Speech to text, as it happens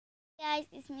Guys,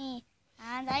 it's me,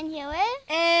 and I'm here with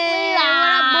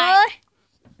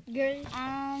Girls,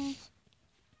 and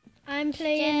I'm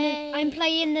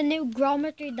playing the new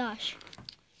geometry dash.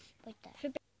 with that.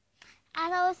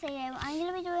 As I was saying, I'm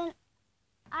going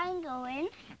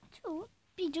to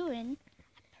be doing a prank,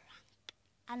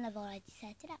 and I've already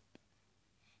set it up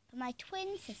for my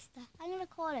twin sister. I'm going to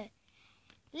call her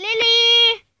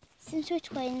Lily. Since we're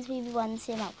twins, we will wear the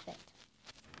same outfit.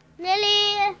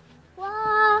 Lily,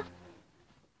 what?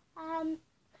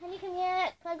 Can you come here?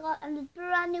 I got a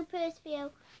brand new purse for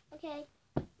you. Okay.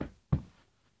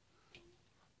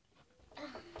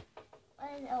 What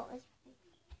is it?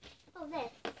 Oh,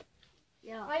 this.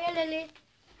 Yeah. Hiya, Lily.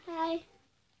 Hi.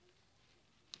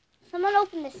 Someone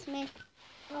open this for me.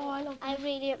 Oh, I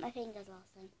really hurt my fingers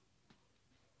last time.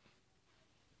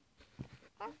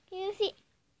 Can you see?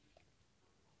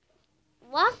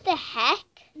 What the heck?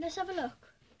 Let's have a look.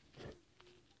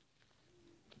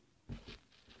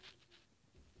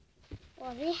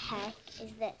 What the heck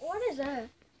is this? What is it?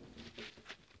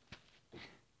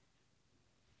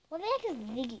 What the heck is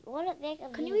Ziggy? What the heck are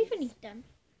Can you these? even eat them?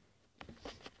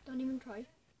 Don't even try,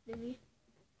 Lily.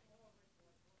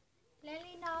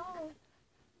 Lily, no.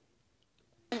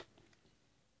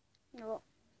 No.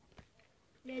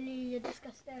 Lily, you're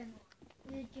disgusting.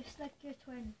 You're just like your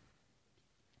twin.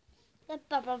 The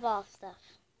bubble ball stuff.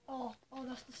 Oh,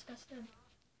 that's disgusting.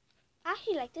 I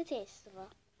actually like the taste of it.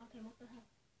 Okay, what the hell?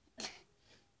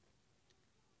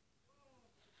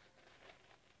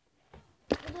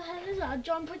 What the hell is that?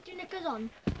 John, put your knickers on.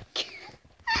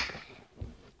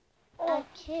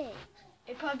 Okay.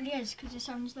 It probably is, because it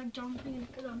sounds like John putting your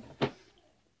knickers on.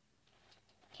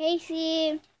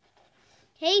 Kayce,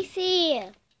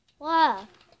 what?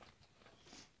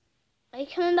 Are you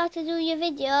coming back to do your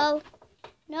video?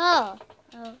 No.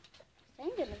 Oh. I'm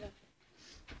gonna go.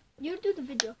 You do the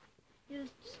video. You're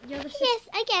the sister. Yes,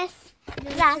 I guess.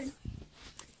 You're the That's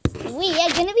twin. we are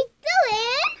gonna be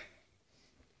doing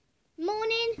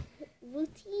morning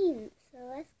routine. So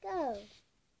let's go.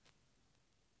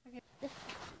 Okay.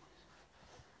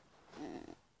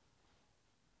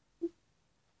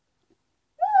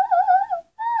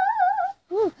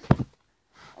 Ooh.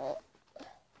 Oh,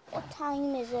 what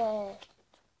time is it?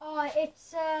 Oh,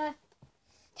 it's 10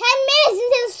 minutes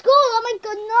until school. Oh my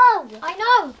god, no! I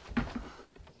know.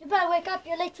 You better wake up.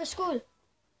 You're late for school.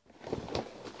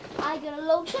 I gotta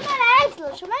lotion my legs,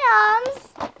 lotion my arms.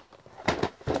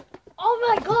 Oh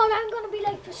my god, I'm gonna be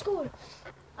late for school.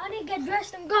 I need to get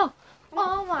dressed and go.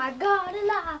 Oh my god,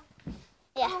 alive.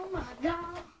 Yeah. Oh my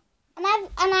god. And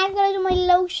I've got to do my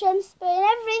lotion spray and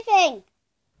everything.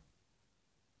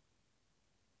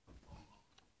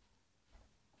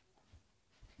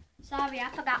 Sorry, I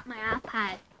forgot my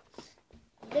iPad.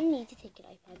 You don't need to take your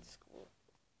iPad to school.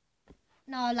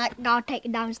 No, like, I'll take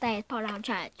it downstairs, put it on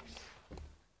charge.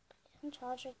 I'm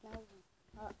charged right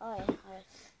now. Oh yeah, alright.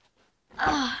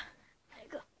 Ah,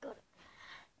 go.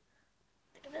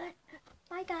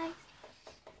 Bye, guys.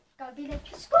 Gotta be late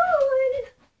for school.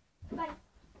 Bye.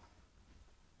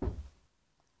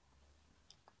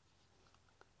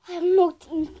 I have no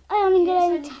time. I am Yes, I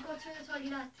going need to. to go to the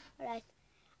toilet. Alright.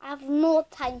 I have no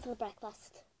time for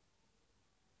breakfast.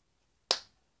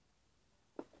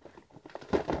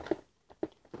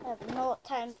 I have no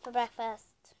time for breakfast.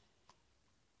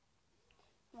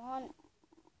 Come on.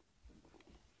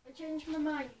 I changed my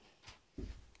mind.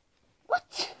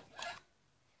 What?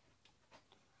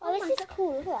 Oh, my this is God.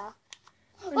 cool, look at that.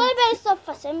 Well, I better stop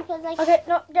fussing because, like, Okay,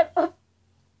 no, get up.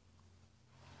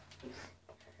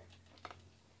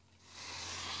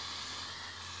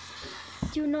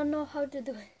 Do you not know how to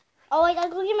do it? oh wait, I'll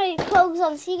go get my clothes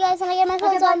on. See you guys when I get my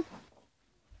clothes bye. on.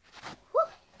 Whew.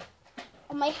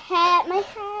 Oh, my hair.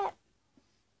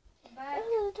 Bye.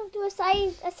 Oh, talk to a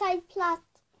side plait.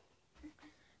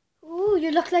 Ooh,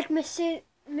 you look like Miss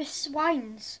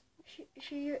Wines.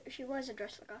 She wears a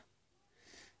dress like that.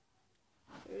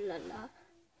 La la.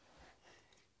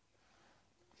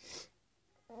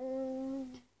 Oh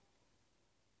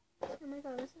my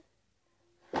god, is it?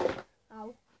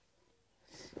 Ow.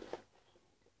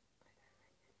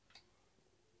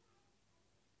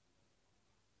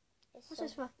 It's What's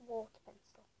this for? Water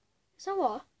pencil. So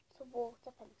what? It's a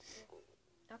water pencil.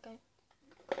 Okay.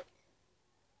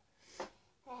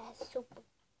 Super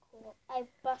cool. I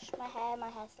brushed my hair. My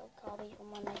hair's still curly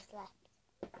from when I slept.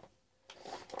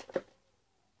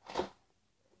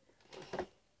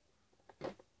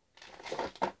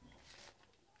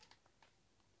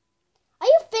 Are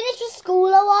you finished with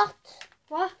school or what?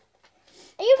 What?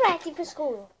 Are you ready for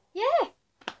school? Yeah.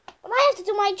 Well, I have to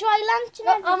do my dry lunch and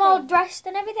everything. I'm all dressed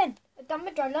and everything. I've done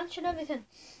my dry lunch and everything.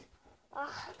 I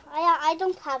I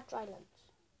don't have dry lunch.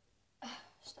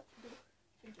 Stuff we do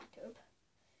for YouTube.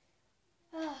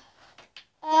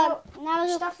 Now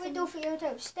Stuff we do for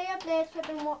YouTube. Stay up late for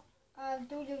them.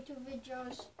 Do YouTube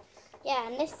videos. Yeah,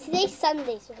 and today's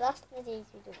Sunday, so that's the days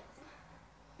we do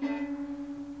this.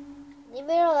 Leave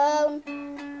it alone.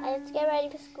 I have to get ready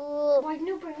for school. Why didn't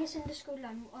you bring us into school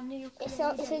on the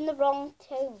ukulele? It's in the wrong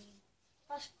tune.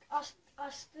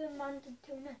 Ask the man to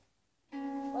tune it.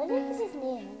 What is his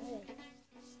name anyway?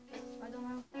 I don't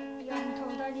know. You haven't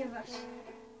told any of us.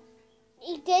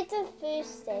 He did the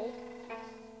first day,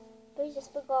 but he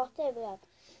just forgot it.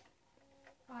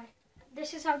 Right.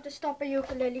 This is how to stop a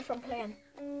ukulele from playing.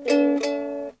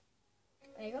 There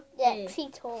you go. Yeah, 'cause he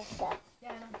told us.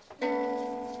 Yeah, I know.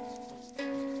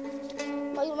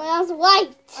 My arm's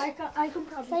white. I can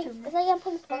probably tune it. It's like I'm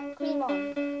putting sun cream on.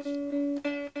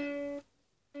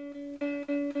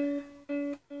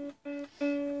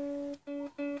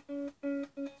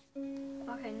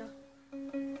 Okay, no.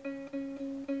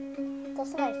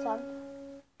 That's a nice one.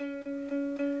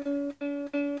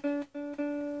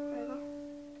 There you go.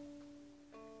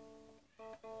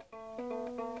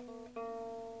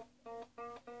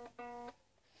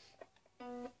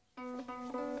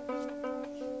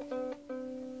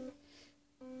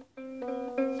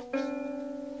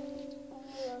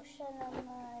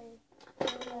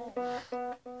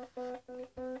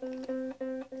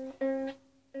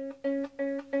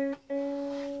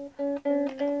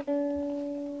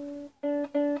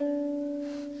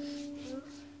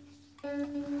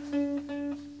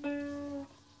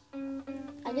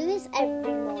 I do this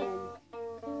every morning.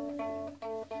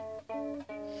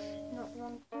 Not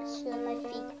wrong. Feel my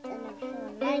feet and I'm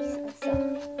feeling nice and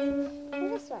soft.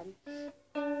 And this one.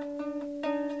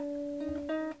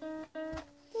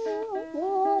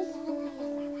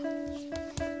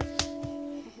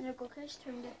 Look, okay,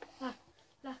 tuned it.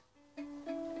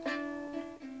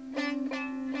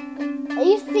 Are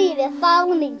you serious? That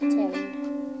one ain't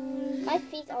tuned. My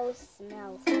feet always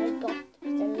smell, so I got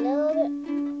just a little bit.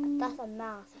 That's a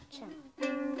massive chunk.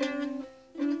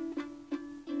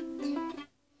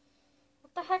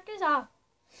 What the heck is that?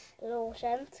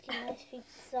 Lotion to keep my feet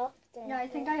soft. Yeah, I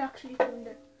think I actually tuned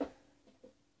it.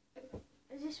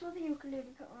 Is this what the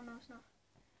ukulele cut on? No, it's not.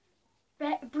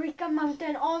 Breaker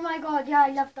Mountain. Oh my god, yeah, I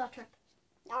loved that trip.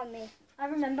 On me. I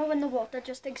remember when the water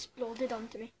just exploded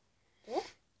onto me. Yeah?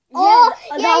 Yeah, Oh,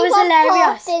 yeah, that you was put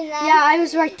hilarious. pop in there. Yeah, I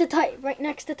was right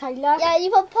next to Tyler. Yeah, you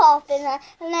put pop in there,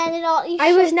 and then it all.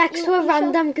 I was next to a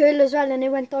random girl as well, and it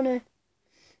went on a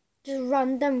just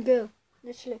random girl,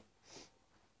 literally.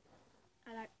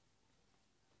 I like.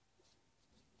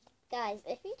 Guys,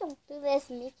 if you don't do this,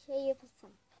 make sure you put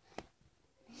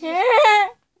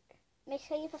make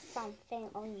sure you put something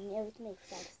on you to make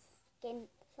your skin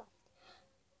soft.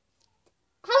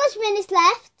 How much minutes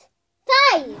left?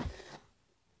 5.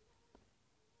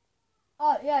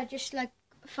 Oh yeah, just like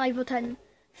 5 or 10,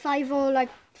 5 or like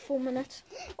 4 minutes.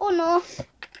 Oh no.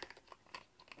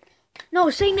 No,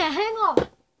 Sina, hang on.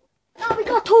 No, we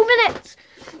got 2 minutes.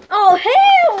 Oh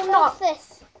hell no! What's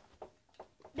this?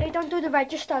 They don't do the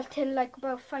register till like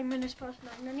about 5 minutes past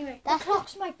 9. Anyway, the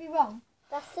clocks might be wrong.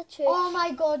 That's the church. Oh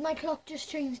my god, my clock just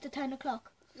changed to 10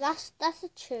 o'clock. That's the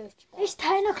church bell. It's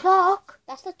 10 o'clock.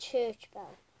 That's the church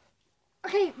bell.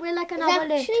 Okay, we're like an It's hour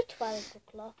late. actually 12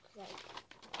 o'clock.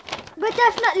 We're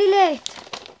definitely late.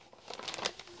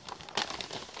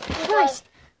 Christ.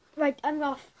 Right, I'm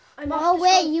off. I'm off. No to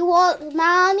way, school. you all.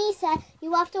 Mommy said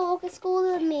you have to walk to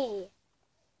school with me.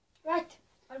 Right,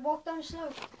 I'll walk down slow.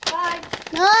 Bye.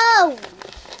 No.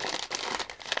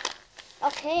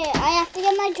 Okay, I have to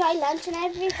get my dry lunch and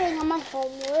everything on my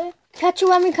homework. Catch you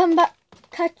when we come back.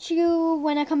 Catch you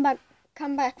when I come back.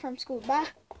 Come back from school. Bye.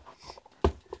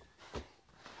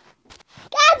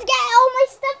 Guys, get all my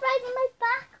stuff right in my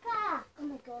backpack. Oh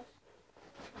my god.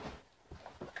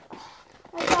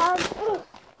 Oh my god. Ugh.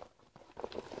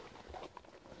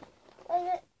 Where is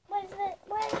it? Where is it?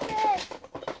 Where is it?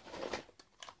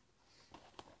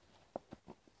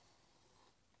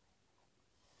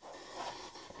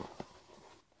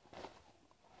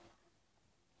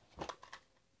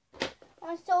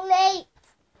 I'm so late.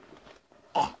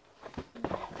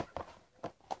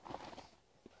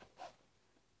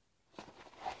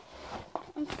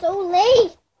 I'm so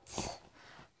late.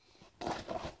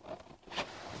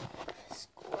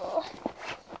 School.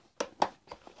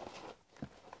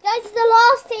 Guys, it's the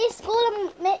last day of school and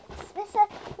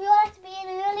we all have to be in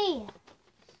early.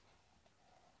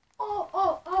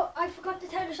 Oh, I forgot to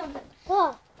tell you something.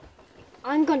 What?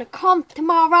 I'm gonna come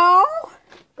tomorrow.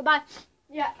 Goodbye.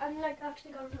 Yeah, I'm like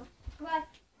actually going to. Goodbye.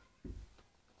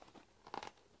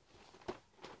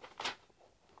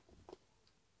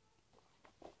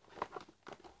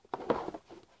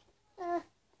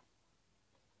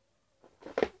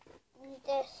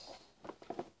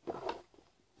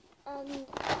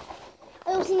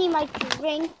 need my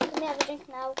drink. Let me have a drink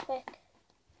now, quick.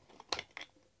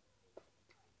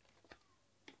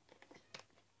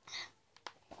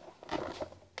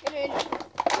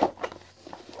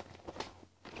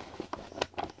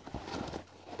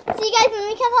 See you guys when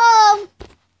we come home.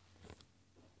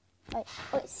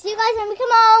 Wait, see you guys when we come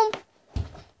home.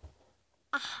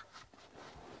 Ah.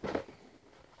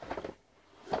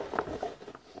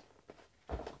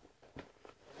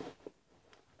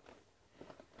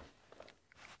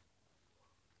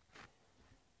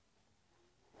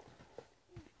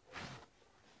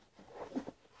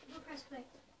 Press play.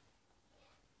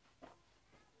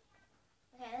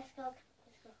 Okay, let's go.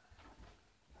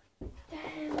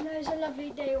 Damn, that was a lovely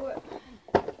day.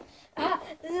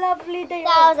 Lovely day.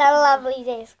 That was a lovely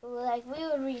day at school. Like, we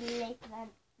were really late then.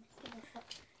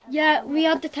 Yeah, we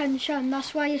had the tension.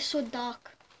 That's why it's so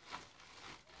dark.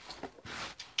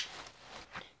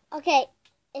 Okay,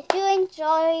 if you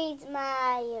enjoyed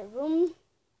my room,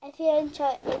 if you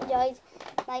enjoyed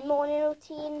my morning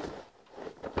routine,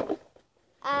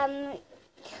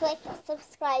 click the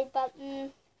subscribe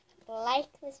button, like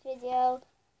this video.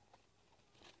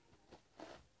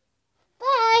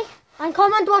 Bye! And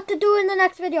comment what to do in the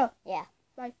next video. Yeah.